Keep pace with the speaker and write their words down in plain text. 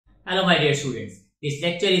Hello my dear students. This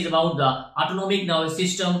lecture is about the autonomic nervous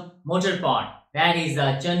system motor part, that is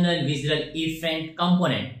the cranial visceral efferent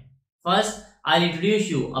component. First, I'll introduce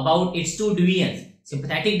you about its two divisions,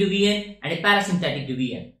 sympathetic division and a parasympathetic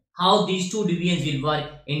division. How these two divisions will work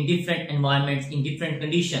in different environments, in different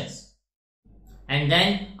conditions. And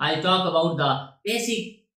then I'll talk about the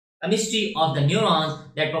basic chemistry of the neurons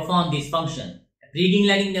that perform this function, a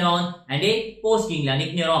pre-ganglionic neuron and a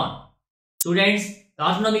post-ganglionic neuron. Students, the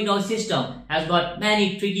autonomic nervous system has got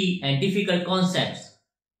many tricky and difficult concepts.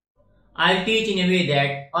 I'll teach in a way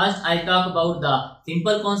that first I'll talk about the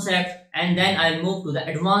simple concepts and then I'll move to the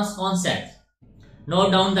advanced concepts. Note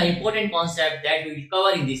down the important concept that we will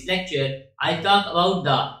cover in this lecture. I'll talk about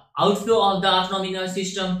the outflow of the autonomic nervous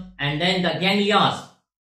system and then the ganglia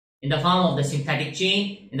in the form of the sympathetic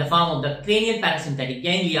chain, in the form of the cranial parasympathetic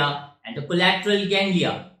ganglia and the collateral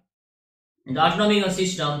ganglia. In the autonomic nervous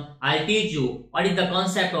system, I'll teach you what is the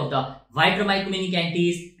concept of the whiter microminic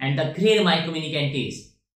entities and the gray microminic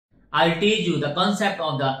entities. I'll teach you the concept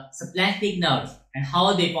of the splanchnic nerves and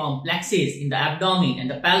how they form plexus in the abdomen and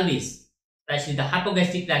the pelvis, especially the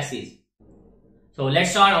hypogastric plexus. So let's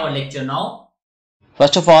start our lecture now.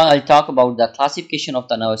 First of all, I'll talk about the classification of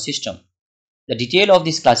the nervous system. The detail of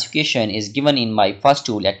this classification is given in my first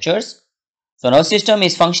two lectures. So nervous system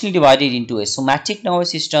is functionally divided into a somatic nervous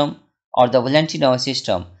system or the voluntary nervous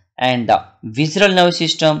system and the visceral nervous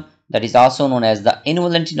system, that is also known as the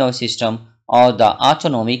involuntary nervous system or the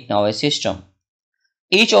autonomic nervous system.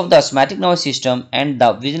 Each of the somatic nervous system and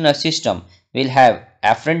the visceral nervous system will have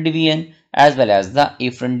afferent division as well as the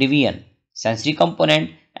efferent division, sensory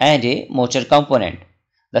component and a motor component.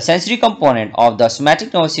 The sensory component of the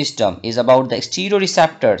somatic nervous system is about the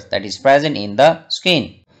stereoreceptors that is present in the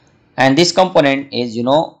skin, and this component is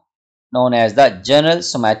known as the general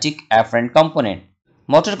somatic afferent component.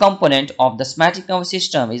 Motor component of the somatic nervous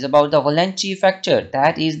system is about the voluntary factor,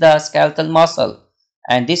 that is the skeletal muscle,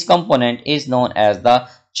 and this component is known as the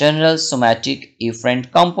general somatic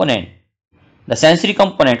efferent component. The sensory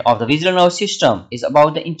component of the visceral nervous system is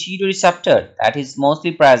about the interoreceptor that is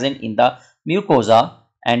mostly present in the mucosa,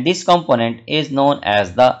 and this component is known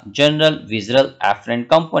as the general visceral afferent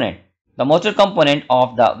component. The motor component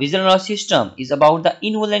of the visceral nervous system is about the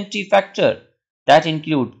involuntary factor that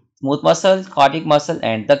include smooth muscle, cardiac muscle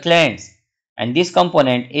and the glands, and this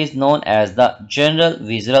component is known as the general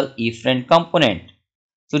visceral efferent component.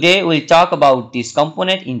 Today we will talk about this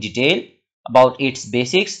component in detail, about its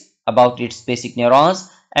basics, about its basic neurons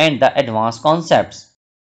and the advanced concepts.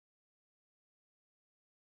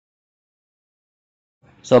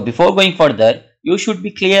 So before going further, you should be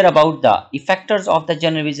clear about the effectors of the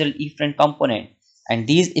general visceral efferent component, and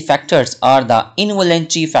these effectors are the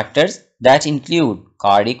involuntary factors that include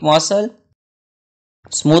cardiac muscle,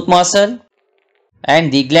 smooth muscle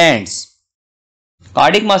and the glands.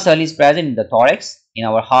 Cardiac muscle is present in the thorax, in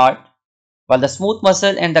our heart, while the smooth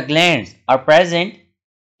muscle and the glands are present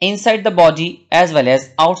inside the body as well as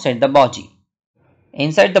outside the body.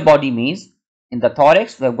 Inside the body means in the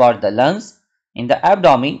thorax we have got the lungs, in the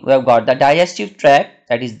abdomen we have got the digestive tract,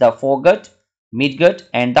 that is the foregut, midgut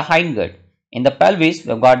and the hindgut. In the pelvis we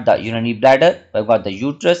have got the urinary bladder, we have got the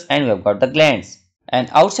uterus and we have got the glands. And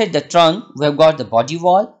outside the trunk we have got the body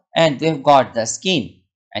wall and we have got the skin.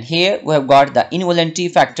 And here we have got the involuntary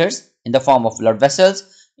factors in the form of blood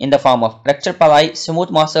vessels, in the form of flexure palli,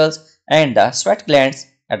 smooth muscles and the sweat glands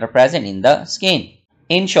that are present in the skin.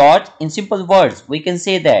 In short, in simple words, we can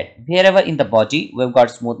say that wherever in the body we have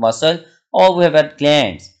got smooth muscle or we have got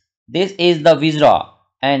glands, this is the viscera,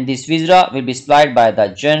 and this viscera will be supplied by the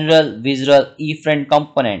general visceral efferent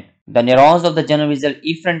component. The neurons of the general visceral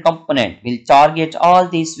efferent component will target all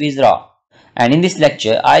these viscera, and in this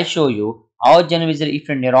lecture I show you how general visceral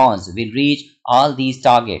efferent neurons will reach all these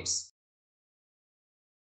targets.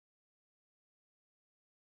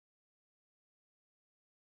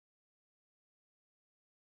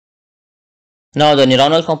 Now the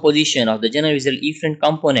neuronal composition of the general visceral efferent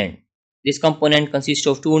component. This component consists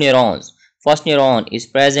of two neurons. First neuron is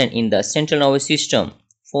present in the central nervous system.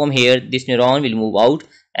 From here this neuron will move out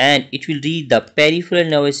and it will reach the peripheral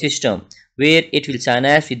nervous system, where it will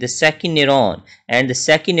synapse with the second neuron, and the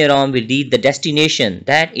second neuron will reach the destination,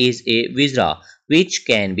 that is a viscera, which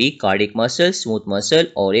can be cardiac muscle, smooth muscle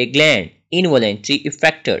or a gland. Involuntary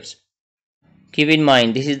effectors. Keep in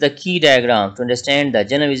mind, this is the key diagram to understand the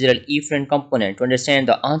general visceral efferent component, to understand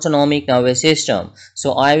the autonomic nervous system.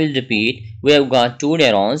 So I will repeat, we have got two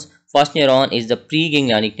neurons. First neuron is the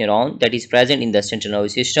pre-ganglionic neuron that is present in the central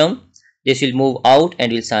nervous system. This will move out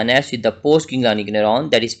and will synapse with the post-ganglionic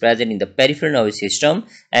neuron that is present in the peripheral nervous system,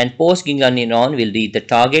 and post-ganglionic neuron will reach the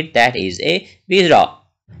target, that is a viscera.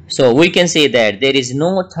 So we can say that there is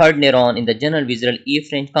no third neuron in the general visual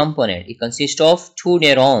efferent component. It consists of two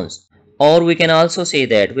neurons. Or we can also say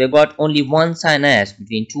that we have got only one synapse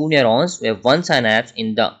between two neurons. We have one synapse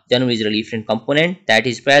in the general visual efferent component that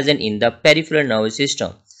is present in the peripheral nervous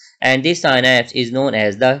system. And this synapse is known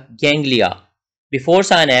as the ganglia. Before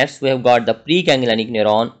synapse, we have got the preganglionic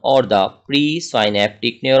neuron or the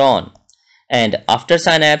presynaptic neuron. And after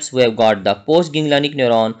synapse, we have got the postganglionic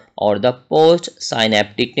neuron or the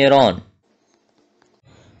postsynaptic neuron.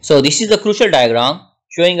 So this is the crucial diagram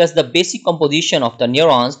showing us the basic composition of the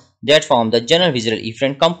neurons that form the general visual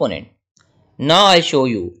efferent component. Now I'll show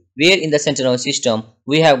you where in the central nervous system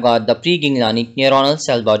we have got the preganglionic neuronal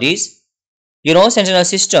cell bodies. You know, central nervous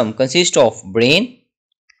system consists of brain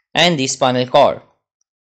and the spinal cord.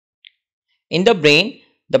 In the brain,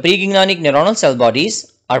 the preganglionic neuronal cell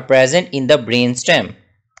bodies are present in the brain stem.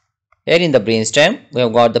 Here in the brain stem, we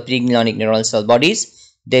have got the preganglionic neuronal cell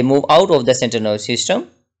bodies. They move out of the central nervous system.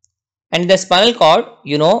 And in the spinal cord,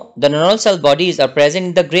 you know, the neuronal cell bodies are present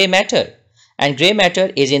in the gray matter. And gray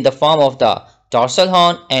matter is in the form of the dorsal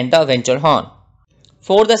horn and the ventral horn.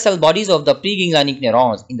 For the cell bodies of the preganglionic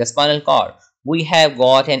neurons in the spinal cord, we have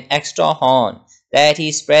got an extra horn that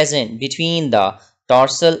is present between the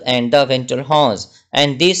dorsal and the ventral horns,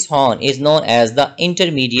 and this horn is known as the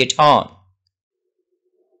intermediate horn,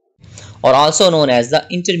 or also known as the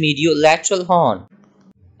intermediolateral horn,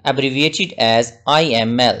 abbreviated as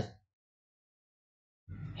IML.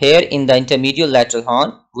 Here in the intermediolateral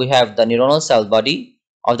horn, we have the neuronal cell body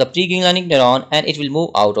of the preganglionic neuron and it will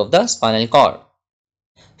move out of the spinal cord.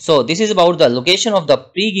 So this is about the location of the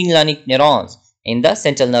preganglionic neurons in the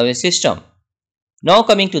central nervous system. Now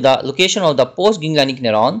coming to the location of the postganglionic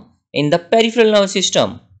neuron in the peripheral nervous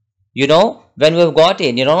system. You know, when we have got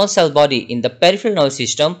a neuronal cell body in the peripheral nervous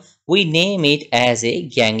system, we name it as a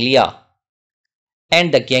ganglia.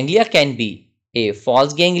 And the ganglia can be a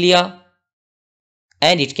false ganglia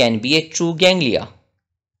and it can be a true ganglia.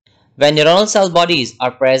 When neuronal cell bodies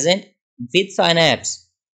are present with synapse,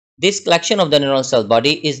 this collection of the neuronal cell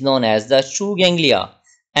body is known as the true ganglia.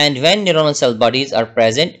 And when neuronal cell bodies are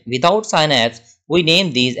present without synapse, we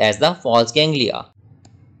name these as the false ganglia.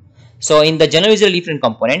 So in the general visual efferent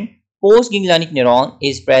component, postganglionic neuron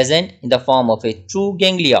is present in the form of a true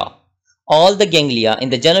ganglia. All the ganglia in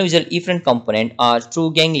the general visual efferent component are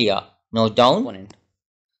true ganglia. Note down.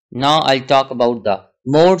 Now I'll talk about the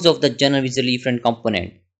modes of the general visual efferent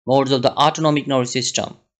component, modes of the autonomic nervous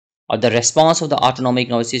system, or the response of the autonomic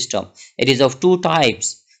nervous system. It is of two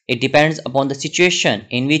types. It depends upon the situation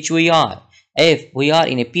in which we are. If we are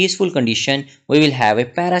in a peaceful condition, we will have a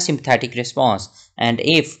parasympathetic response, and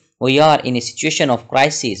if we are in a situation of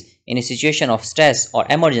crisis, in a situation of stress or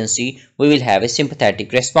emergency, we will have a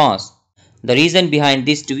sympathetic response. The reason behind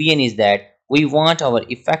this division is that we want our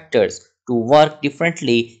effectors to work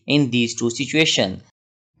differently in these two situations.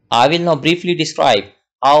 I will now briefly describe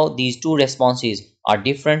how these two responses are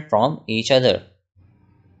different from each other.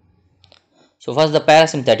 So first, the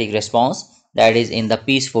parasympathetic response, that is in the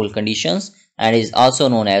peaceful conditions and is also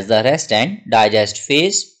known as the rest and digest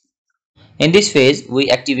phase. In this phase, we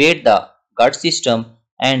activate the gut system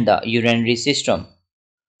and the urinary system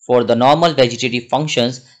for the normal vegetative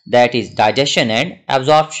functions, that is digestion and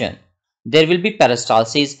absorption. There will be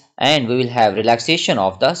peristalsis and we will have relaxation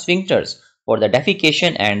of the sphincters for the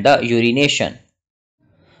defecation and the urination.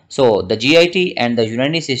 So the GIT and the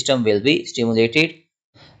urinary system will be stimulated,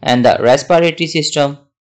 and the respiratory system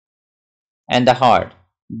and the heart.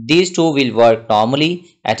 These two will work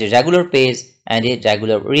normally at a regular pace and a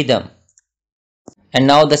regular rhythm. And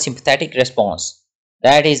now the sympathetic response,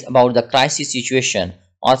 that is about the crisis situation,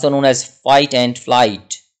 also known as fight and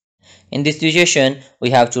flight. In this situation, we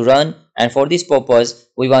have to run, and for this purpose,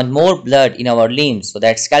 we want more blood in our limbs so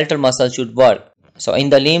that skeletal muscles should work. So in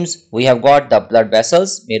the limbs, we have got the blood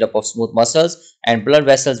vessels made up of smooth muscles, and blood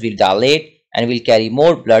vessels will dilate and will carry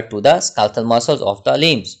more blood to the skeletal muscles of the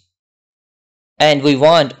limbs. And we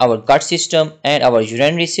want our gut system and our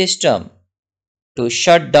urinary system to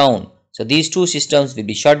shut down. So these two systems will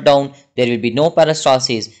be shut down, there will be no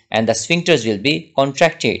peristalsis and the sphincters will be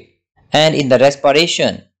contracted. And in the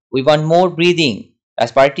respiration, we want more breathing.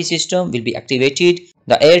 Respiratory system will be activated,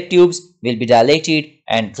 the air tubes will be dilated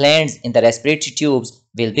and glands in the respiratory tubes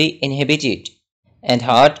will be inhibited. And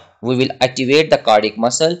heart, we will activate the cardiac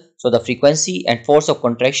muscle, so the frequency and force of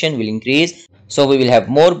contraction will increase, so we will have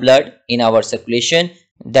more blood in our circulation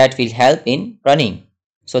that will help in running.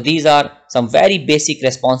 So these are some very basic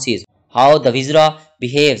responses, how the viscera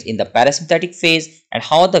behaves in the parasympathetic phase and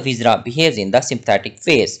how the viscera behaves in the sympathetic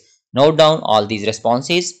phase. Note down all these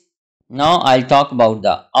responses. Now I'll talk about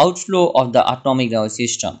the outflow of the autonomic nervous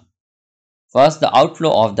system. First, the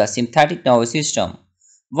outflow of the sympathetic nervous system.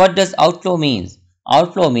 What does outflow mean?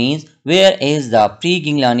 Outflow means where is the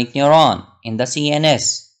preganglionic neuron in the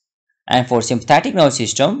CNS. And for sympathetic nervous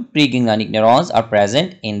system, preganglionic neurons are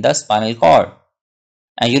present in the spinal cord.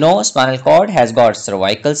 And you know, spinal cord has got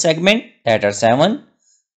cervical segment that are 7.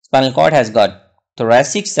 Spinal cord has got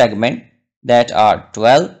thoracic segment that are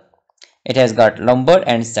 12. It has got lumbar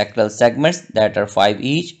and sacral segments that are 5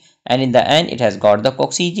 each, and in the end it has got the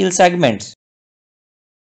coccygeal segments.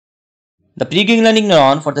 The preganglionic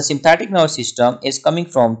neuron for the sympathetic nervous system is coming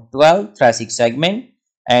from 12 thoracic segment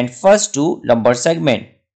and first 2 lumbar segment.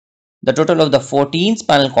 The total of the 14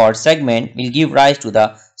 spinal cord segment will give rise to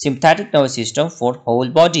the sympathetic nervous system for whole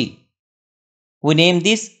body. We name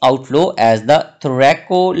this outflow as the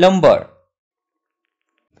thoracolumbar.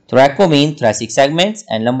 Thoraco means thoracic segments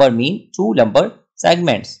and lumbar mean 2 lumbar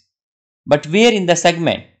segments. But where in the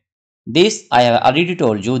segment? This I have already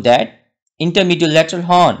told you that intermediate lateral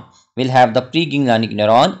horn will have the preganglionic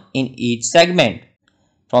neuron in each segment.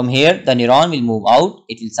 From here the neuron will move out,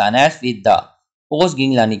 it will synapse with the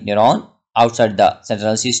postganglionic neuron outside the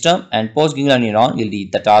central system, and postganglionic neuron will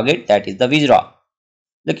reach the target, that is the viscera.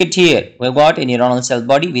 Look at here, we have got a neuronal cell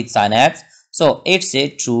body with synapse, so it's a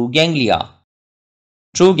true ganglia.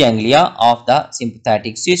 True ganglia of the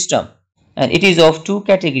sympathetic system, and it is of two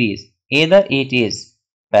categories. Either it is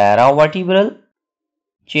paravertebral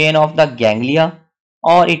chain of the ganglia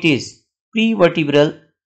or it is prevertebral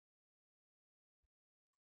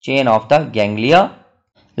chain of the ganglia.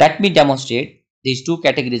 Let me demonstrate these two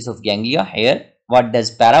categories of ganglia here. What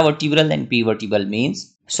does paravertebral and prevertebral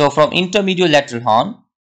means? So from intermediate lateral horn,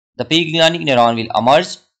 the preganglionic neuron will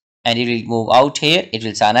emerge and it will move out here. It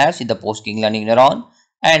will synapse with the postganglionic neuron,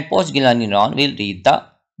 and postganglionic neuron will reach the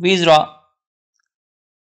viscera.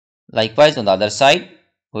 Likewise, on the other side,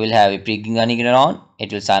 we will have a preganglionic neuron.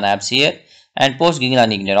 It will synapse here, and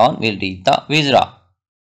postganglionic neuron will reach the viscera.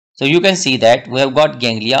 So you can see that we have got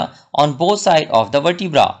ganglia on both sides of the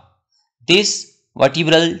vertebra. This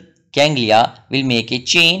vertebral ganglia will make a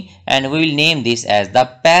chain, and we will name this as the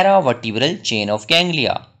paravertebral chain of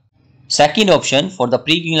ganglia. Second option for the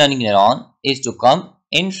preganglionic neuron is to come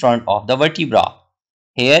in front of the vertebra.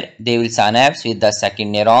 Here they will synapse with the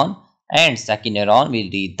second neuron, and second neuron will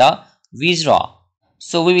reach the viscera.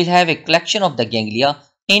 So we will have a collection of the ganglia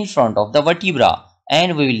in front of the vertebra,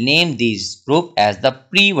 and we will name this group as the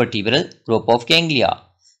prevertebral group of ganglia.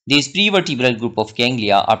 These prevertebral group of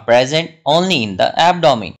ganglia are present only in the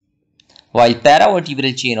abdomen, while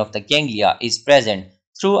paravertebral chain of the ganglia is present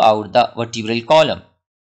throughout the vertebral column.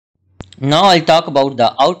 Now I'll talk about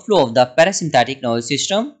the outflow of the parasympathetic nervous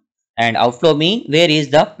system, and outflow means where is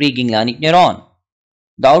the preganglionic neuron.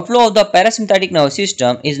 The outflow of the parasympathetic nervous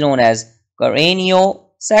system is known as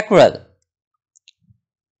craniosacral.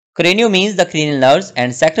 Cranial means the cranial nerves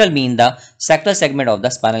and sacral means the sacral segment of the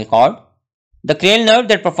spinal cord. The cranial nerve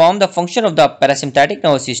that perform the function of the parasympathetic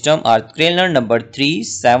nervous system are cranial nerve number 3,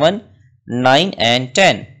 7, 9 and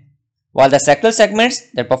 10. While the sacral segments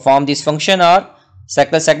that perform this function are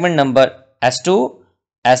sacral segment number S2,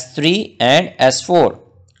 S3 and S4.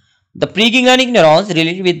 The preganglionic neurons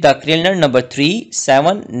related with the cranial nerve number 3,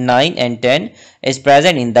 7, 9 and 10 is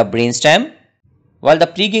present in the brainstem, while the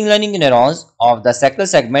preganglionic neurons of the sacral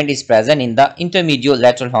segment is present in the intermediate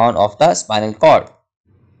lateral horn of the spinal cord.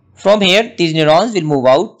 From here, these neurons will move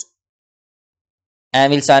out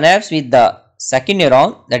and will synapse with the second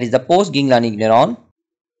neuron, that is the postganglionic neuron,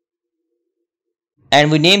 and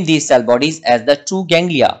we name these cell bodies as the true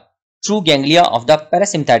ganglia of the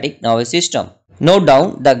parasympathetic nervous system. Note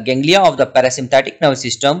down, the ganglia of the parasympathetic nervous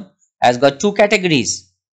system has got two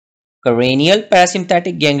categories: cranial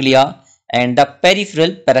parasympathetic ganglia and the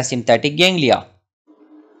peripheral parasympathetic ganglia.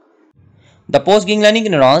 The postganglionic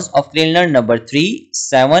neurons of cranial nerve number 3,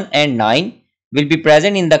 7 and 9 will be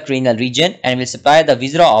present in the cranial region and will supply the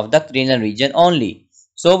viscera of the cranial region only.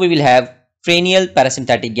 So we will have cranial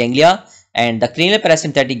parasympathetic ganglia, and the cranial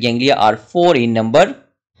parasympathetic ganglia are 4 in number.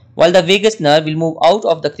 While the vagus nerve will move out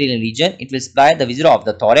of the cranial region, it will supply the viscera of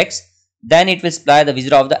the thorax, then it will supply the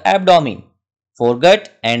viscera of the abdomen, foregut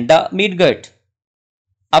and the midgut.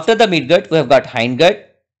 After the midgut, we have got hindgut.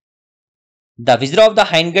 The viscera of the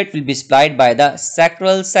hindgut will be supplied by the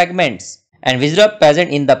sacral segments, and viscera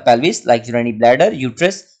present in the pelvis like urinary bladder,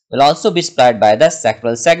 uterus will also be supplied by the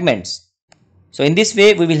sacral segments. So in this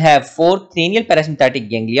way, we will have 4 cranial parasympathetic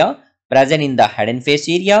ganglia present in the head and face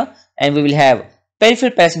area, and we will have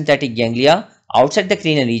peripheral parasympathetic ganglia outside the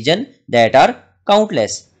cranial region that are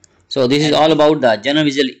countless. So this is all about the general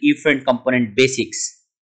visual efferent component basics.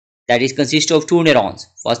 that is consists of two neurons.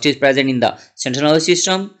 First is present in the central nervous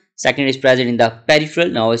system, second is present in the peripheral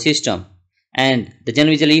nervous system. And the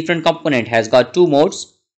general visual efferent component has got two modes,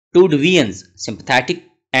 two divisions, sympathetic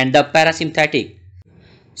and the parasympathetic.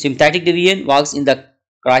 Sympathetic division works in the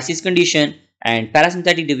crisis condition and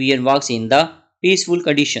parasympathetic division works in the peaceful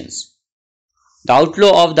conditions. The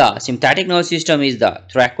outflow of the sympathetic nervous system is the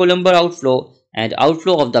thoracolumbar outflow and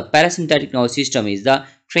outflow of the parasympathetic nervous system is the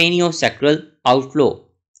craniosacral outflow.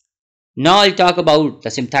 Now I'll talk about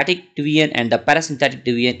the sympathetic division and the parasympathetic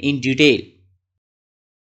division in detail.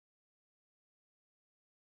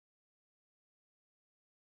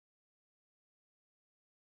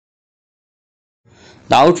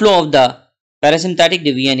 The outflow of the parasympathetic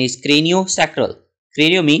division is craniosacral.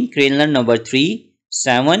 Cranio means cranial nerve number 3,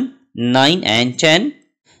 7, 9 and 10.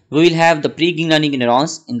 We will have the preganglionic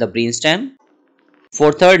neurons in the brainstem.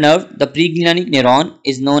 For third nerve, the preganglionic neuron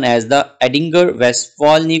is known as the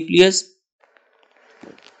Edinger-Westphal nucleus.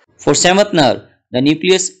 For seventh nerve, the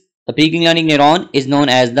preganglionic neuron is known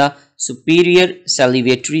as the superior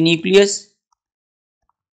salivatory nucleus.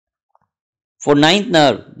 For ninth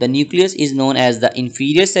nerve, the nucleus is known as the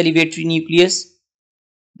inferior salivatory nucleus.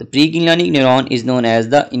 The preganglionic neuron is known as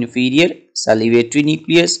the inferior salivatory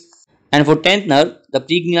nucleus. And for 10th nerve, the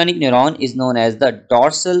preganglionic neuron is known as the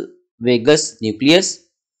dorsal vagus nucleus.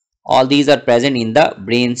 All these are present in the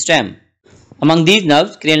brain stem. Among these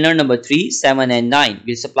nerves, cranial nerve number 3, 7 and 9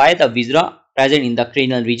 will supply the viscera present in the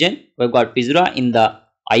cranial region. We have got viscera in the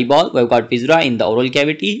eyeball, we have got viscera in the oral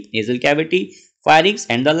cavity, nasal cavity, pharynx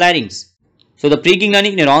and the larynx. So the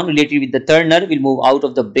preganglionic neuron related with the third nerve will move out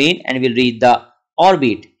of the brain and will reach the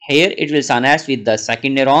orbit. Here it will synapse with the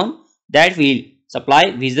second neuron that will supply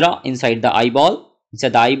viscera inside the eyeball.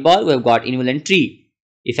 Inside the eyeball we have got involuntary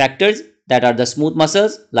effectors that are the smooth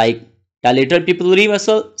muscles like dilator pupillary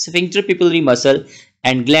muscle, sphincter pupillary muscle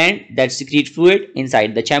and gland that secrete fluid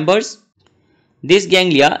inside the chambers. This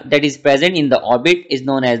ganglia that is present in the orbit is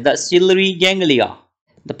known as the ciliary ganglia.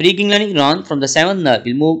 The preganglionic neuron from the seventh nerve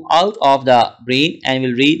will move out of the brain and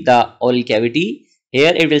will reach the oral cavity.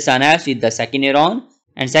 Here it will synapse with the second neuron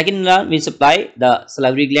and second neuron will supply the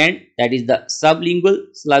salivary gland that is the sublingual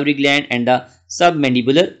salivary gland and the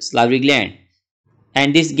submandibular salivary gland.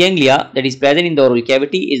 And this ganglia that is present in the oral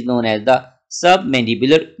cavity is known as the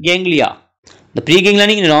submandibular ganglia. The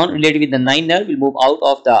preganglionic neuron related with the ninth nerve will move out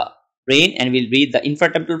of the brain and will reach the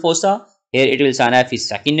infratemporal fossa. Here it will synapse with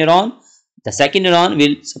second neuron. The second neuron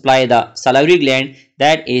will supply the salivary gland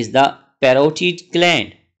that is the parotid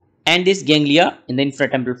gland. And this ganglia in the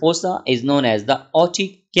infratemporal fossa is known as the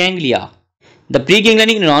otic ganglia. The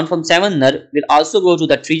preganglionic neuron from seventh nerve will also go to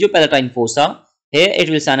the trigopalatal fossa. Here it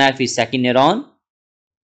will synapse with second neuron.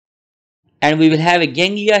 And we will have a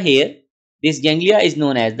ganglia here. This ganglia is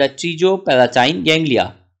known as the trigopalatine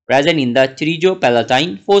ganglia present in the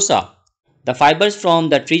trigopalatine fossa. The fibers from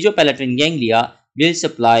the trigopalatine ganglia will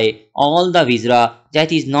supply all the viscera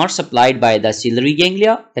that is not supplied by the ciliary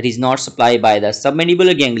ganglia, that is not supplied by the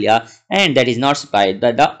submandibular ganglia and that is not supplied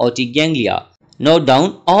by the otic ganglia. Note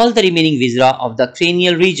down all the remaining viscera of the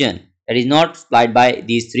cranial region that is not supplied by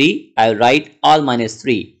these three. I will write all minus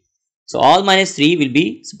 3. So all minus 3 will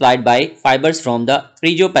be supplied by fibers from the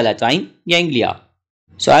trigopalatine ganglia.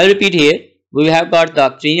 So I will repeat here. We have got the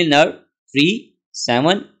cranial nerve 3,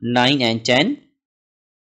 7, 9 and 10.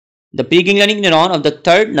 The preganglionic neuron of the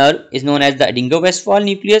third nerve is known as the Edinger-Westphal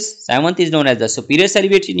nucleus, 7th is known as the superior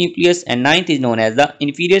salivatory nucleus and 9th is known as the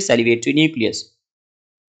inferior salivatory nucleus.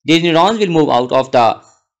 These neurons will move out of the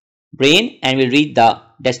brain and will reach the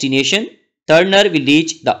destination. Third nerve will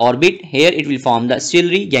reach the orbit. Here it will form the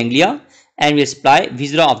ciliary ganglia and will supply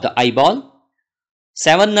viscera of the eyeball.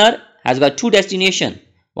 Seventh nerve has got two destinations.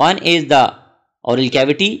 One is the oral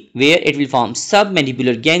cavity where it will form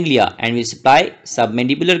submandibular ganglia and will supply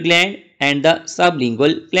submandibular gland and the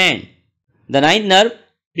sublingual gland. The ninth nerve,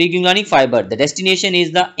 preganglionic fiber, the destination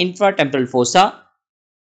is the infratemporal fossa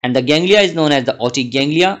and the ganglia is known as the otic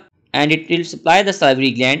ganglia and it will supply the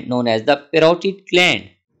salivary gland known as the parotid gland.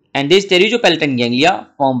 And this pterygopalatine ganglia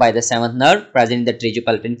formed by the seventh nerve present in the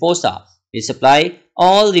pterygopalatine fossa will supply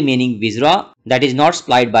all remaining viscera that is not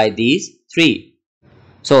supplied by these three.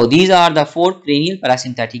 So these are the 4 cranial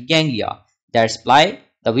parasympathetic ganglia that supply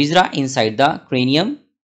the viscera inside the cranium.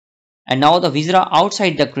 And now the viscera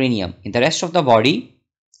outside the cranium in the rest of the body,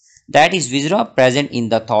 that is viscera present in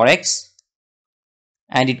the thorax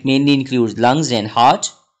and it mainly includes lungs and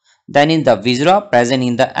heart. Then in the viscera present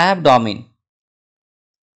in the abdomen,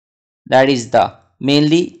 that is the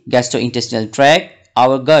mainly gastrointestinal tract,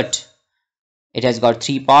 our gut. It has got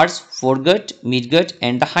 3 parts: foregut, midgut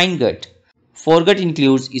and the hindgut. Foregut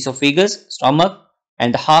includes esophagus, stomach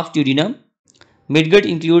and the half duodenum. Midgut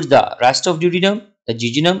includes the rest of duodenum, the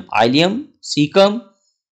jejunum, ileum, cecum,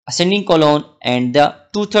 ascending colon and the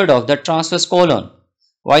 2/3 of the transverse colon,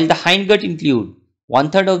 while the hindgut include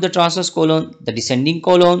 1/3 of the transverse colon, the descending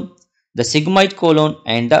colon, the sigmoid colon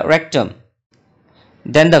and the rectum.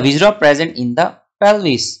 Then the viscera present in the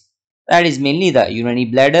pelvis, that is mainly the urinary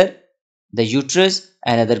bladder, the uterus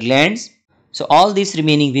and other glands. So all these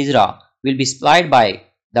remaining viscera will be supplied by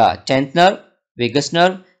the 10th nerve, vagus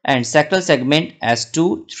nerve and sacral segment as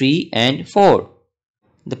 2, 3 and 4.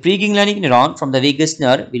 The preganglionic neuron from the vagus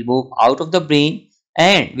nerve will move out of the brain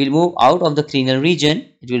and will move out of the cranial region.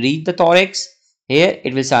 It will reach the thorax. Here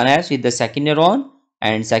it will synapse with the second neuron,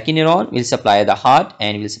 and second neuron will supply the heart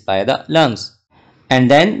and will supply the lungs.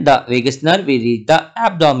 And then the vagus nerve will reach the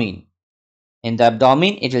abdomen. In the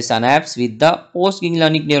abdomen it will synapse with the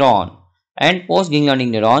postganglionic neuron, and postganglionic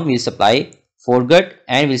neuron will supply foregut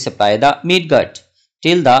and will supply the midgut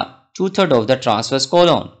till the 2/3 of the transverse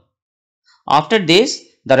colon. After this,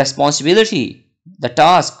 the responsibility, the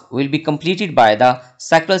task will be completed by the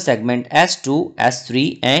sacral segment S2,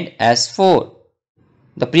 S3 and S4.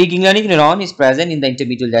 The preganglionic neuron is present in the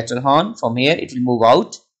intermediate lateral horn. From here it will move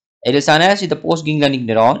out. It will synapse with the postganglionic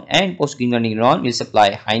neuron, and postganglionic neuron will supply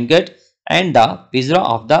hindgut and the viscera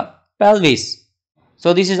of the pelvis.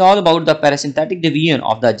 So this is all about the parasympathetic division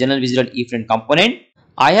of the general visceral efferent component.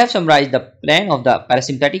 I have summarized the plan of the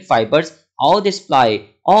parasympathetic fibers, how they supply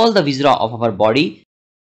all the viscera of our body.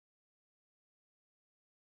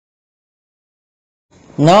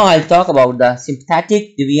 Now I'll talk about the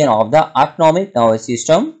sympathetic division of the autonomic nervous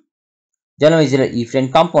system, general visceral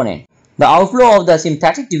efferent component. The outflow of the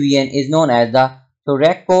sympathetic division is known as the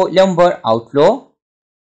thoracolumbar outflow.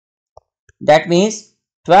 That means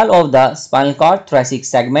 12 of the spinal cord thoracic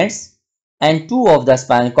segments and 2 of the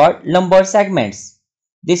spinal cord lumbar segments.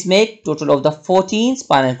 This makes total of the 14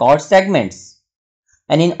 spinal cord segments.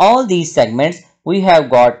 And in all these segments, we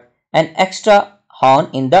have got an extra horn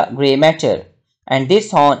in the grey matter. And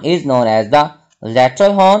this horn is known as the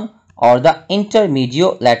lateral horn or the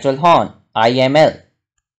intermediolateral horn, IML.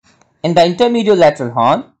 In the intermediolateral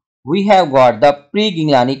horn, we have got the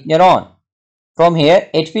preganglionic neuron. From here,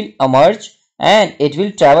 it will emerge and it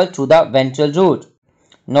will travel through the ventral root.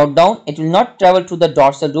 Note down, it will not travel through the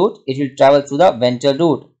dorsal root, it will travel through the ventral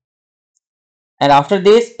root. And after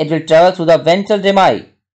this, it will travel through the ventral rami,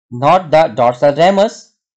 not the dorsal ramus.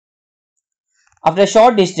 After a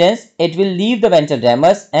short distance, it will leave the ventral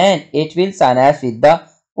ramus and it will synapse with the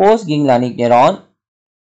postganglionic neuron.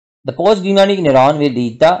 The postganglionic neuron will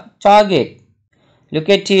reach the target. Look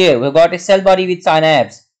at here, we have got a cell body with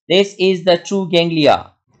synapse. This is the true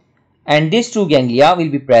ganglia. And this true ganglia will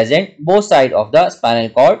be present both sides of the spinal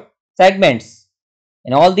cord segments.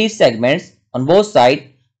 In all these segments, on both sides,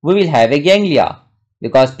 we will have a ganglia,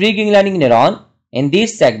 because preganglionic neuron in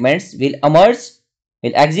these segments will emerge,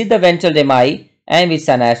 will exit the ventral rami and will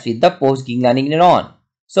synapse with the postganglionic neuron.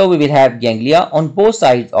 So we will have ganglia on both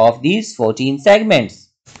sides of these 14 segments.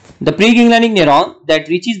 The preganglionic neuron that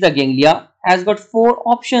reaches the ganglia has got 4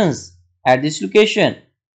 options at this location.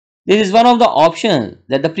 This is one of the options,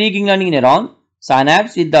 that the preganglionic neuron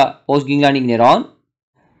synapse with the postganglionic neuron.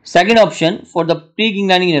 Second option, for the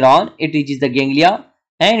preganglionic neuron, it reaches the ganglia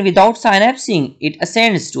and without synapsing, it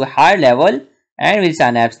ascends to a higher level and will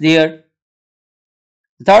synapse there.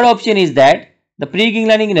 The third option is that the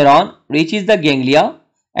preganglionic neuron reaches the ganglia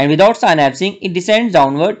and without synapsing, it descends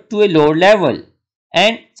downward to a lower level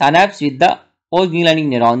and synapse with the postganglionic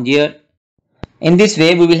neuron there. In this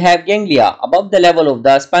way, we will have ganglia above the level of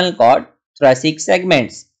the spinal cord thoracic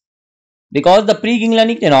segments, because the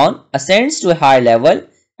preganglionic neuron ascends to a higher level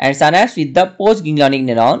and synapse with the postganglionic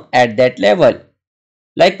neuron at that level.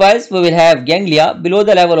 Likewise, we will have ganglia below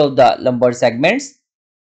the level of the lumbar segments,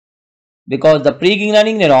 because the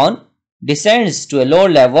preganglionic neuron descends to a lower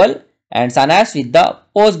level and synapse with the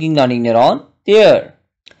postganglionic neuron there.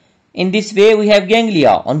 In this way, we have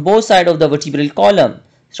ganglia on both sides of the vertebral column,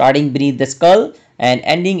 starting beneath the skull and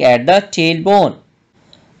ending at the tailbone.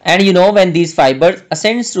 And you know, when these fibers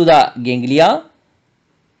ascend through the ganglia,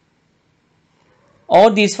 or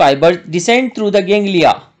these fibers descend through the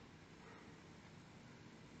ganglia,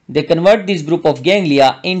 they convert this group of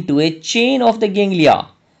ganglia into a chain of the ganglia.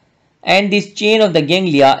 And this chain of the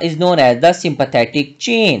ganglia is known as the sympathetic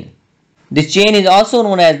chain. This chain is also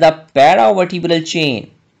known as the paravertebral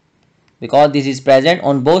chain, because this is present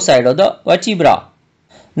on both sides of the vertebra.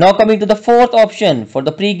 Now coming to the fourth option, for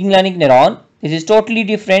the preganglionic neuron, this is totally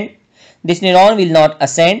different. This neuron will not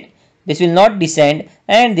ascend, this will not descend,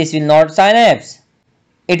 and this will not synapse.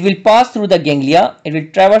 It will pass through the ganglia, it will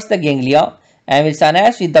traverse the ganglia and will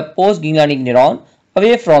synapse with the postganglionic neuron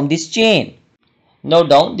away from this chain. Note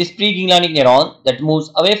down, this preganglionic neuron that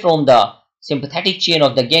moves away from the sympathetic chain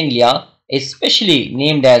of the ganglia is specially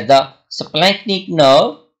named as the splanchnic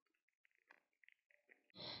nerve.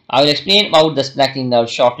 I will explain about the splanchnic nerve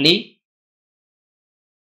shortly.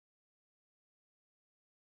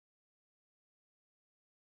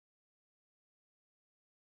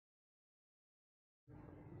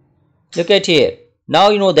 Look at here. Now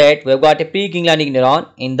you know that we have got a preganglionic neuron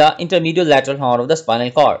in the intermediate lateral horn of the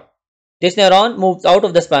spinal cord. This neuron moves out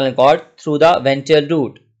of the spinal cord through the ventral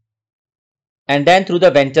root and then through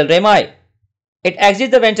the ventral rami. It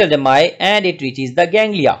exits the ventral rami and it reaches the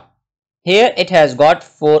ganglia. Here it has got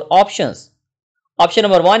 4 options. Option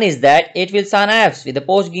number 1 is that it will synapse with the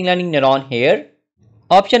postganglionic neuron here.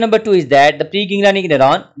 Option number 2 is that the preganglionic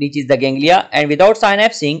neuron reaches the ganglia and without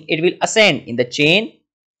synapsing it will ascend in the chain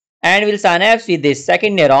and will synapse with this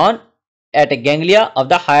second neuron at a ganglia of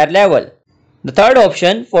the higher level. The third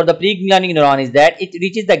option for the preganglionic neuron is that it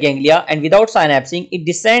reaches the ganglia and without synapsing it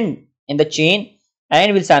descends in the chain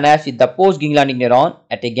and will synapse with the postganglionic neuron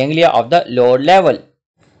at a ganglia of the lower level.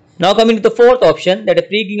 Now coming to the fourth option, that a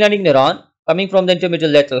preganglionic neuron coming from the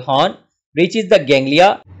intermediate lateral horn reaches the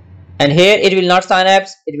ganglia and here it will not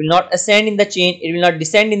synapse, it will not ascend in the chain, it will not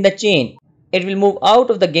descend in the chain. It will move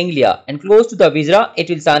out of the ganglia and close to the viscera it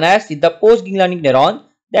will synapse with the postganglionic neuron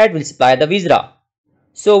that will supply the viscera.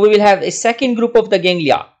 So we will have a second group of the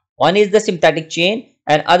ganglia. One is the sympathetic chain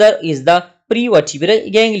and other is the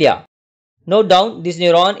prevertebral ganglia. Note down, this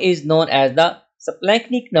neuron is known as the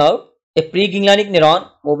splanchnic nerve. A preganglionic neuron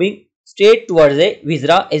moving straight towards a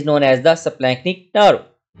viscera is known as the splanchnic nerve.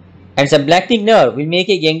 And splanchnic nerve will make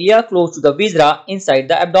a ganglia close to the viscera inside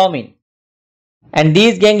the abdomen. And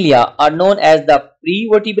these ganglia are known as the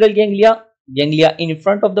prevertebral ganglia, ganglia in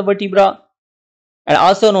front of the vertebra, and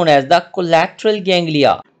also known as the collateral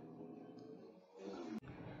ganglia.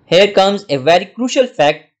 Here comes a very crucial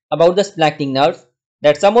fact about the splanchnic nerves,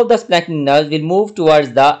 that some of the splanchnic nerves will move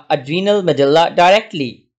towards the adrenal medulla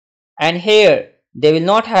directly, and here they will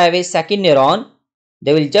not have a second neuron,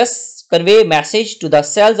 they will just convey a message to the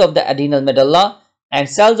cells of the adrenal medulla, and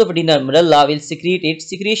cells of adrenal medulla will secrete its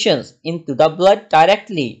secretions into the blood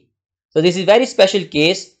directly. So this is very special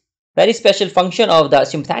case, very special function of the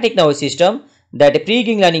sympathetic nervous system, that a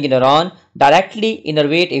preganglionic neuron directly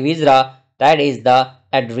innervate a viscera, that is the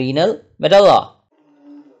adrenal medulla.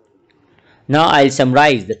 Now I will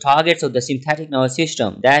summarize the targets of the sympathetic nervous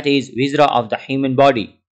system, that is viscera of the human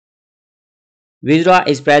body. Viscera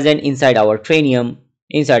is present inside our cranium,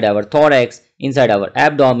 inside our thorax, inside our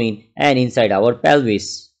abdomen and inside our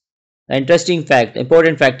pelvis. The interesting fact,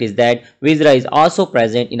 important fact is that viscera is also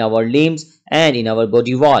present in our limbs and in our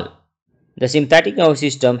body wall. The sympathetic nervous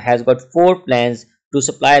system has got 4 plans to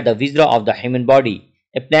supply the viscera of the human body.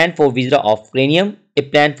 A plan for viscera of cranium, a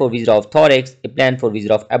plan for viscera of thorax, a plan for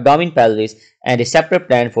viscera of abdomen pelvis and a separate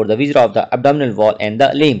plan for the viscera of the abdominal wall and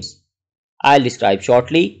the limbs. I'll describe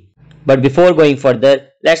shortly. But before going further,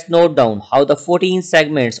 let's note down how the 14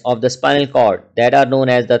 segments of the spinal cord that are known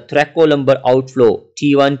as the thoracolumbar outflow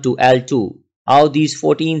T1 to L2, how these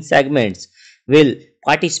 14 segments will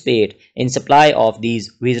participate in supply of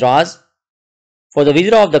these visceras. For the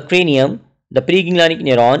viscera of the cranium, the preganglionic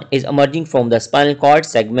neuron is emerging from the spinal cord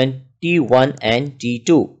segment T1 and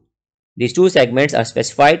T2. These 2 segments are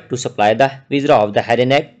specified to supply the viscera of the head and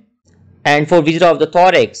neck. And for viscera of the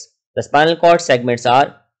thorax, the spinal cord segments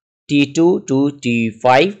are T2 to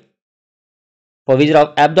T5. For viscera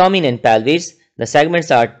of abdomen and pelvis, the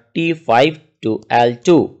segments are T5 to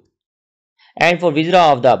L2. And for viscera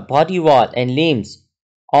of the body wall and limbs,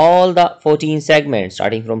 all the 14 segments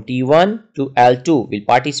starting from T1 to L2 will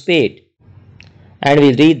participate and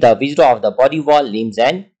will reach the viscera of the body wall, limbs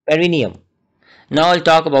and perineum. Now I'll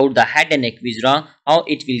talk about the head and neck viscera, how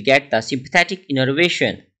it will get the sympathetic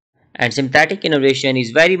innervation. And sympathetic innervation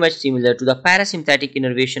is very much similar to the parasympathetic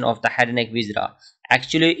innervation of the head and neck viscera.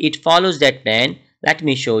 Actually, it follows that plan. Let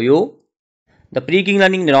me show you. The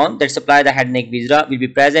preganglionic neuron that supply the head and neck viscera will be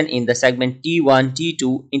present in the segment T1,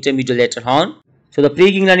 T2 intermediate lateral horn. So the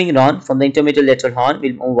preganglionic neuron from the intermediate lateral horn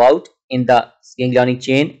will move out in the ganglionic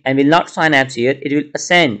chain and will not synapse here. It will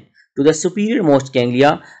ascend to the superior most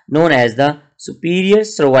ganglia known as the superior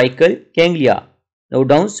cervical ganglia. Note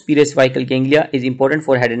down, superior cervical ganglia is important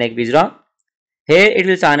for head and neck viscera. Here it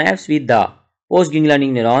will synapse with the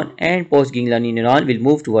postganglionic neuron and postganglionic neuron will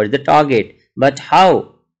move towards the target. But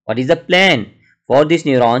how? What is the plan for this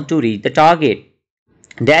neuron to reach the target?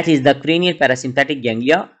 That is the cranial parasympathetic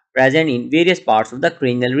ganglia present in various parts of the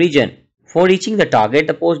cranial region. For reaching the target,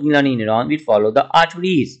 the postganglionic neuron will follow the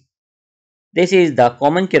arteries. This is the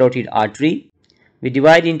common carotid artery. We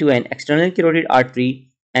divide into an external carotid artery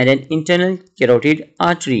and an internal carotid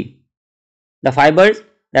artery. The fibers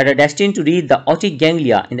that are destined to reach the otic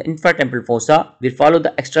ganglia in the infratemporal fossa will follow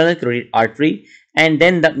the external carotid artery and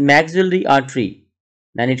then the maxillary artery.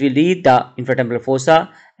 Then it will reach the infratemporal fossa,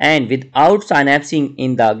 and without synapsing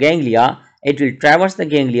in the ganglia, it will traverse the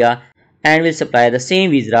ganglia and will supply the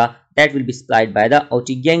same viscera that will be supplied by the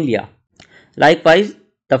otic ganglia. Likewise,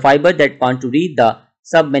 the fiber that want to reach the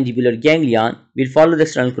submandibular ganglion will follow the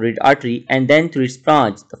external carotid artery and then through its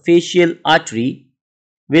branch, the facial artery,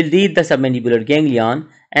 will reach the submandibular ganglion,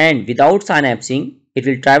 and without synapsing, it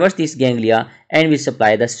will traverse this ganglia and will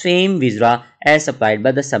supply the same viscera as supplied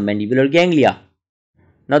by the submandibular ganglia.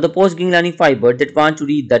 Now the postganglionic fiber that want to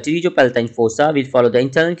reach the pterygopalatine fossa will follow the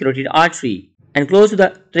internal carotid artery, and close to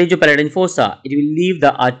the pterygopalatine fossa, it will leave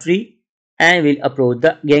the artery and will approach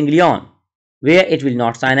the ganglion, where it will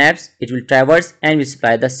not synapse, it will traverse and will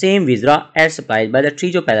supply the same viscera as supplied by the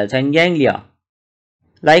pterygopalatine ganglia.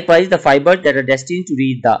 Likewise, the fibers that are destined to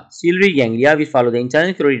reach the ciliary ganglia will follow the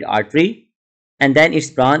internal carotid artery and then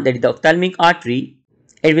its branch, that is the ophthalmic artery.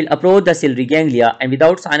 It will approach the ciliary ganglia, and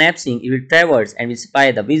without synapsing, it will traverse and will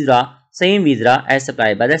supply the viscera, same viscera as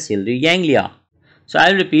supplied by the ciliary ganglia. So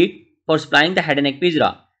I will repeat. For supplying the head and neck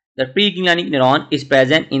viscera, the preganglionic neuron is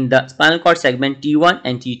present in the spinal cord segment T1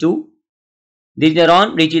 and T2. This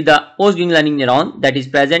neuron reaches the postganglionic neuron that is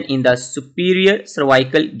present in the superior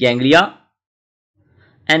cervical ganglia,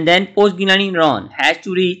 and then postganglionic neuron has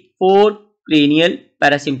to reach 4 cranial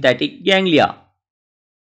parasympathetic ganglia.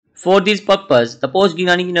 For this purpose, the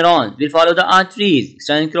postganglionic neurons will follow the arteries,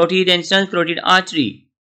 external carotid and external carotid artery.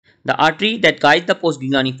 The artery that guides the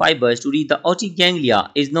postganglionic fibers to reach the otic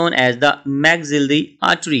ganglia is known as the maxillary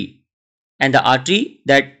artery, and the artery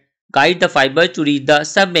that guides the fibers to reach the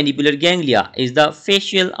submandibular ganglia is the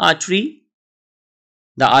facial artery.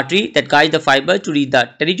 The artery that guides the fiber to reach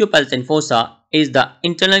the pterygopalatine fossa is the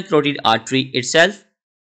internal carotid artery itself,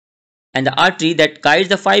 and the artery that guides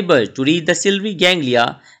the fiber to reach the ciliary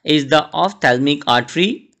ganglia is the ophthalmic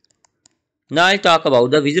artery. Now I'll talk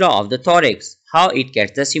about the viscera of the thorax, how it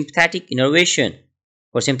gets the sympathetic innervation.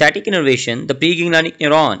 For sympathetic innervation, the preganglionic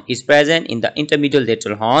neuron is present in the intermedial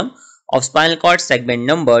lateral horn of spinal cord segment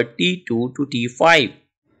number T2 to T5.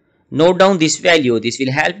 Note down this value. This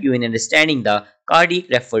will help you in understanding the cardiac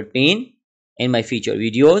referred pain in my future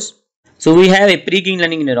videos. So we have a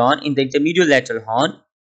preganglionic neuron in the intermedial lateral horn.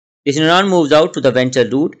 This neuron moves out to the ventral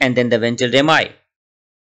root and then the ventral rami.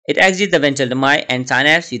 It exits the ventral rami and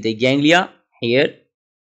synapses with the ganglia here.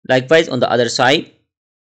 Likewise, on the other side,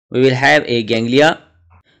 we will have a ganglia.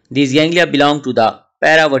 These ganglia belong to the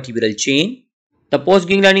paravertebral chain. The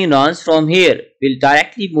postganglionic neurons from here will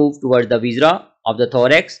directly move towards the viscera of the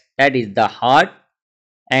thorax, that is the heart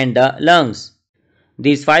and the lungs.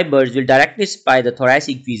 These fibers will directly supply the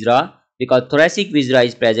thoracic viscera because thoracic viscera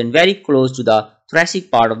is present very close to the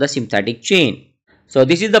thoracic part of the sympathetic chain. So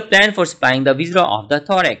this is the plan for supplying the viscera of the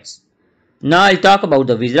thorax. Now I'll talk about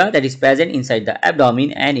the viscera that is present inside the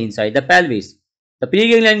abdomen and inside the pelvis. The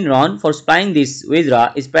preganglionic neuron for supplying this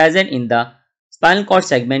viscera is present in the spinal cord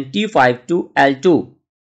segment T5 to L2.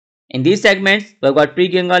 In these segments, we have got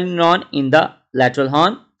preganglionic neuron in the lateral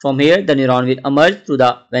horn. From here, the neuron will emerge through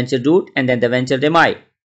the ventral root and then the ventral rami.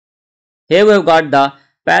 Here we have got the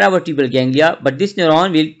paravertebral ganglia, but this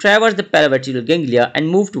neuron will traverse the paravertebral ganglia and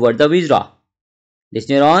move toward the viscera. This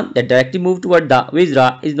neuron that directly moves toward the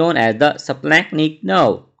viscera is known as the splanchnic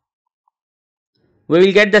nerve. We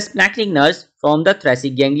will get the splanchnic nerves from the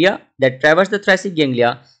thoracic ganglia that traverse the thoracic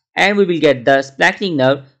ganglia, and we will get the splanchnic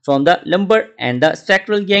nerve from the lumbar and the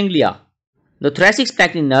sacral ganglia. The thoracic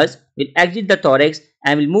splanchnic nerves will exit the thorax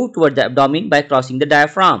and will move toward the abdomen by crossing the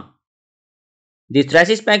diaphragm. These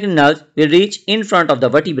thoracic splanchnic nerves will reach in front of the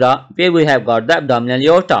vertebra where we have got the abdominal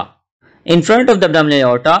aorta. In front of the abdominal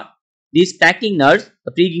aorta, these splanchnic nerves,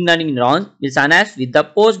 the preganglionic neurons, will synapse with the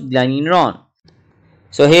postganglionic neuron.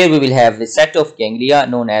 So here we will have a set of ganglia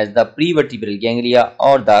known as the prevertebral ganglia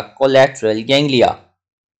or the collateral ganglia.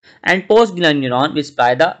 And postganglionic neuron will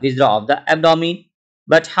supply the viscera of the abdomen.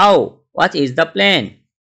 But how? What is the plan?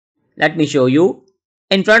 Let me show you.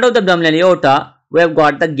 In front of the abdominal aorta, we have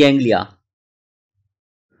got the ganglia.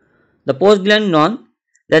 The postganglionic neuron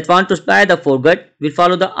that want to supply the foregut will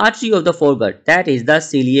follow the artery of the foregut, that is the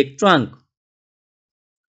celiac trunk.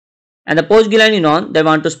 And the postganglionic neuron that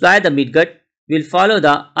want to supply the midgut will follow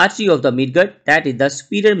the artery of the midgut, that is the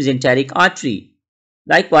superior mesenteric artery.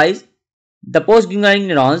 Likewise, the postganglionic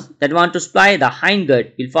neurons that want to supply the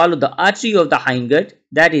hindgut will follow the artery of the hindgut,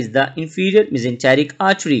 that is the inferior mesenteric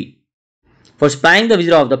artery. For supplying the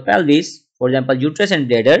viscera of the pelvis, for example uterus and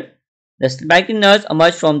bladder, the splanchnic nerves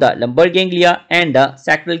emerge from the lumbar ganglia and the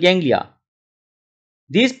sacral ganglia.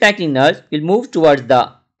 These splanchnic nerves will move towards the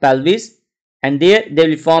pelvis, and there they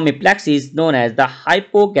will form a plexus known as the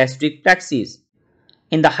hypogastric plexus.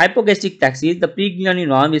 In the hypogastric plexus, the preganglionic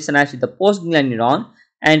neuron will synapse with the postganglionic neuron,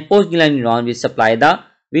 and postganglionic neuron will supply the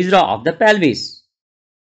viscera of the pelvis.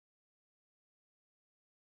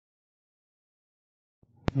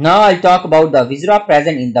 Now I'll talk about the viscera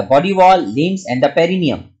present in the body wall, limbs and the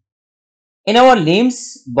perineum. In our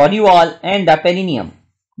limbs, body wall and the perineum,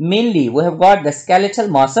 mainly we have got the skeletal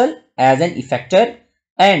muscle as an effector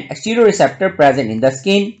and exteroreceptor present in the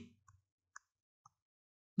skin.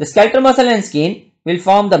 The skeletal muscle and skin will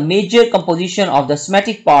form the major composition of the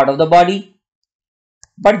somatic part of the body.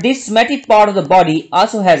 But this somatic part of the body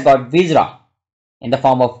also has got viscera in the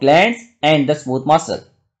form of glands and the smooth muscle.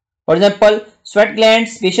 For example, sweat gland,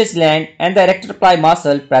 sebaceous gland and the erector pili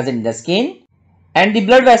muscle present in the skin and the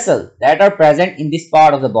blood vessels that are present in this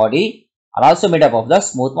part of the body are also made up of the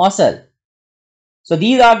smooth muscle. So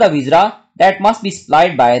these are the viscera that must be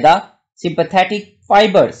supplied by the sympathetic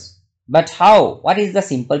fibers. But how? What is the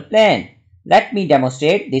simple plan? Let me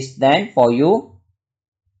demonstrate this plan for you.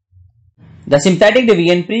 The sympathetic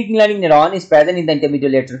division preganglionic neuron is present in the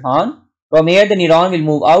intermediate lateral horn. From here the neuron will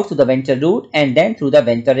move out to the ventral root and then through the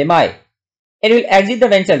ventral rami. It will exit the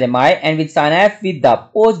ventral rami and will synapse with the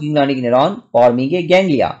postganglionic neuron forming a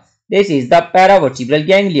ganglia. This is the paravertebral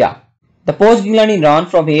ganglia. The postganglionic neuron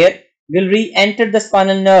from here will re-enter the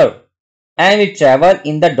spinal nerve and will travel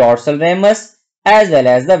in the dorsal ramus as well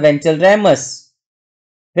as the ventral ramus.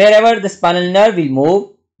 Wherever the spinal nerve will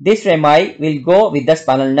move, this rami will go with the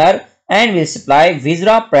spinal nerve and will supply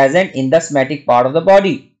viscera present in the somatic part of the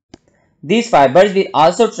body. These fibers will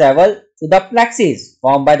also travel to the plexus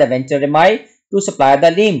formed by the ventral rami to supply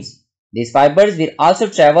the limbs. These fibers will also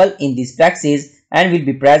travel in this plexus and will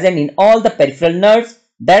be present in all the peripheral nerves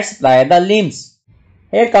that supply the limbs.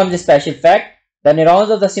 Here comes a special fact. The neurons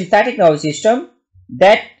of the sympathetic nervous system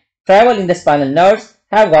that travel in the spinal nerves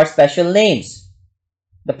have got special names.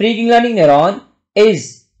 The preganglionic neuron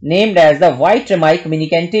is named as the white rami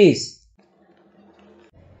communicantes,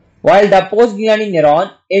 while the postganglionic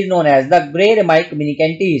neuron is known as the grey rami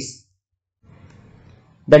communicantes.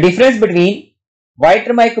 The difference between white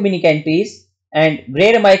rami communicantes and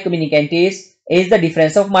grey rami communicantes is the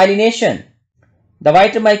difference of myelination. The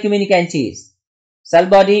white rami communicantes cell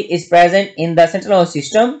body is present in the central nervous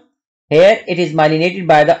system. Here it is myelinated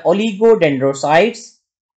by the oligodendrocytes.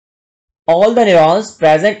 All the neurons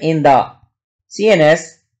present in the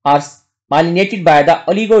CNS are myelinated by the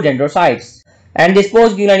oligodendrocytes. And this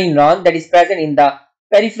postganglionic neuron that is present in the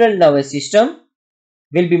peripheral nervous system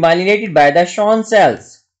will be myelinated by the Schwann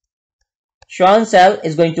cells. Schwann cell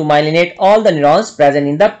is going to myelinate all the neurons present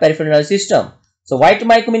in the peripheral nervous system. So white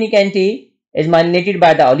rami communicante is myelinated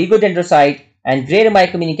by the oligodendrocyte and grey rami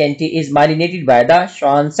communicante is myelinated by the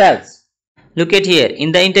Schwann cells. Look at here,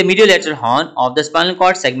 in the intermediate lateral horn of the spinal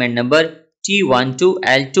cord segment number T1 to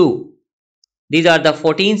L2. These are the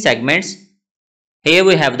 14 segments. Here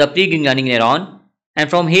we have the preganglionic neuron, and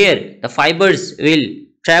from here the fibers will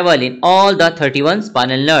travel in all the 31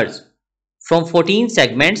 spinal nerves. From 14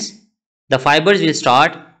 segments, the fibers will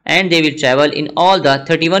start and they will travel in all the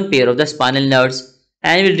 31 pair of the spinal nerves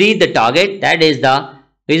and will reach the target, that is the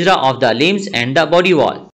viscera of the limbs and the body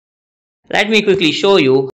wall. Let me quickly show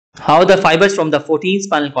you how the fibers from the 14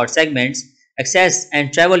 spinal cord segments access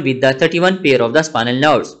and travel with the 31 pair of the spinal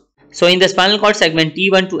nerves. So in the spinal cord segment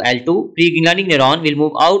T1 to L2, preganglionic neuron will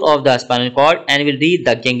move out of the spinal cord and will reach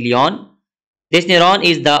the ganglion. This neuron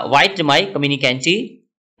is the white rami communicante.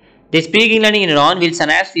 This preganglionic neuron will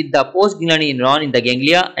synapse with the postganglionic neuron in the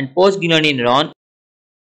ganglia, and postganglionic neuron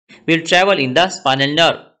will travel in the spinal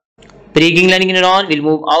nerve. Preganglionic neuron will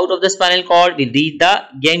move out of the spinal cord, will reach the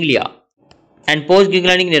ganglia. And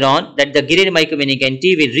postganglionic neuron, that the grey rami communicante,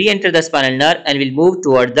 will re-enter the spinal nerve and will move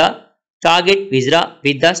toward the target viscera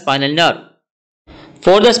with the spinal nerve.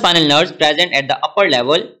 For the spinal nerves present at the upper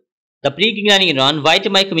level, the preganglionic neuron white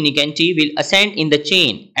rami communicante will ascend in the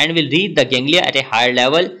chain and will reach the ganglia at a higher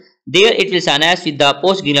level. There it will synapse with the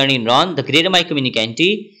postganglionic neuron, the grey rami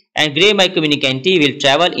communicante, and grey rami communicante will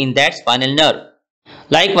travel in that spinal nerve.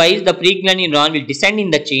 Likewise, the preganglionic neuron will descend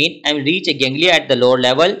in the chain and will reach a ganglia at the lower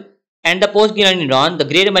level, and the postganglionic neuron, the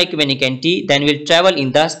grey rami communicante, then will travel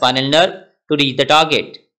in the spinal nerve to reach the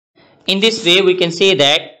target. In this way, we can say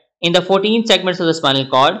that in the 14 segments of the spinal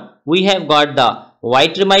cord, we have got the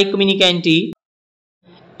white rami communicante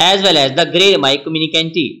as well as the grey rami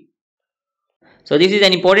communicante. So this is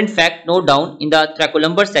an important fact. Note down, in the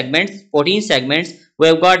thoracolumbar segments, 14 segments, we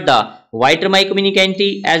have got the white rami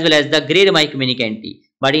communicante as well as the grey rami communicante.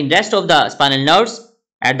 But in rest of the spinal nerves,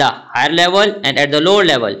 at the higher level and at the lower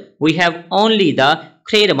level, we have only the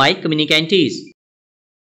cranial communicantes.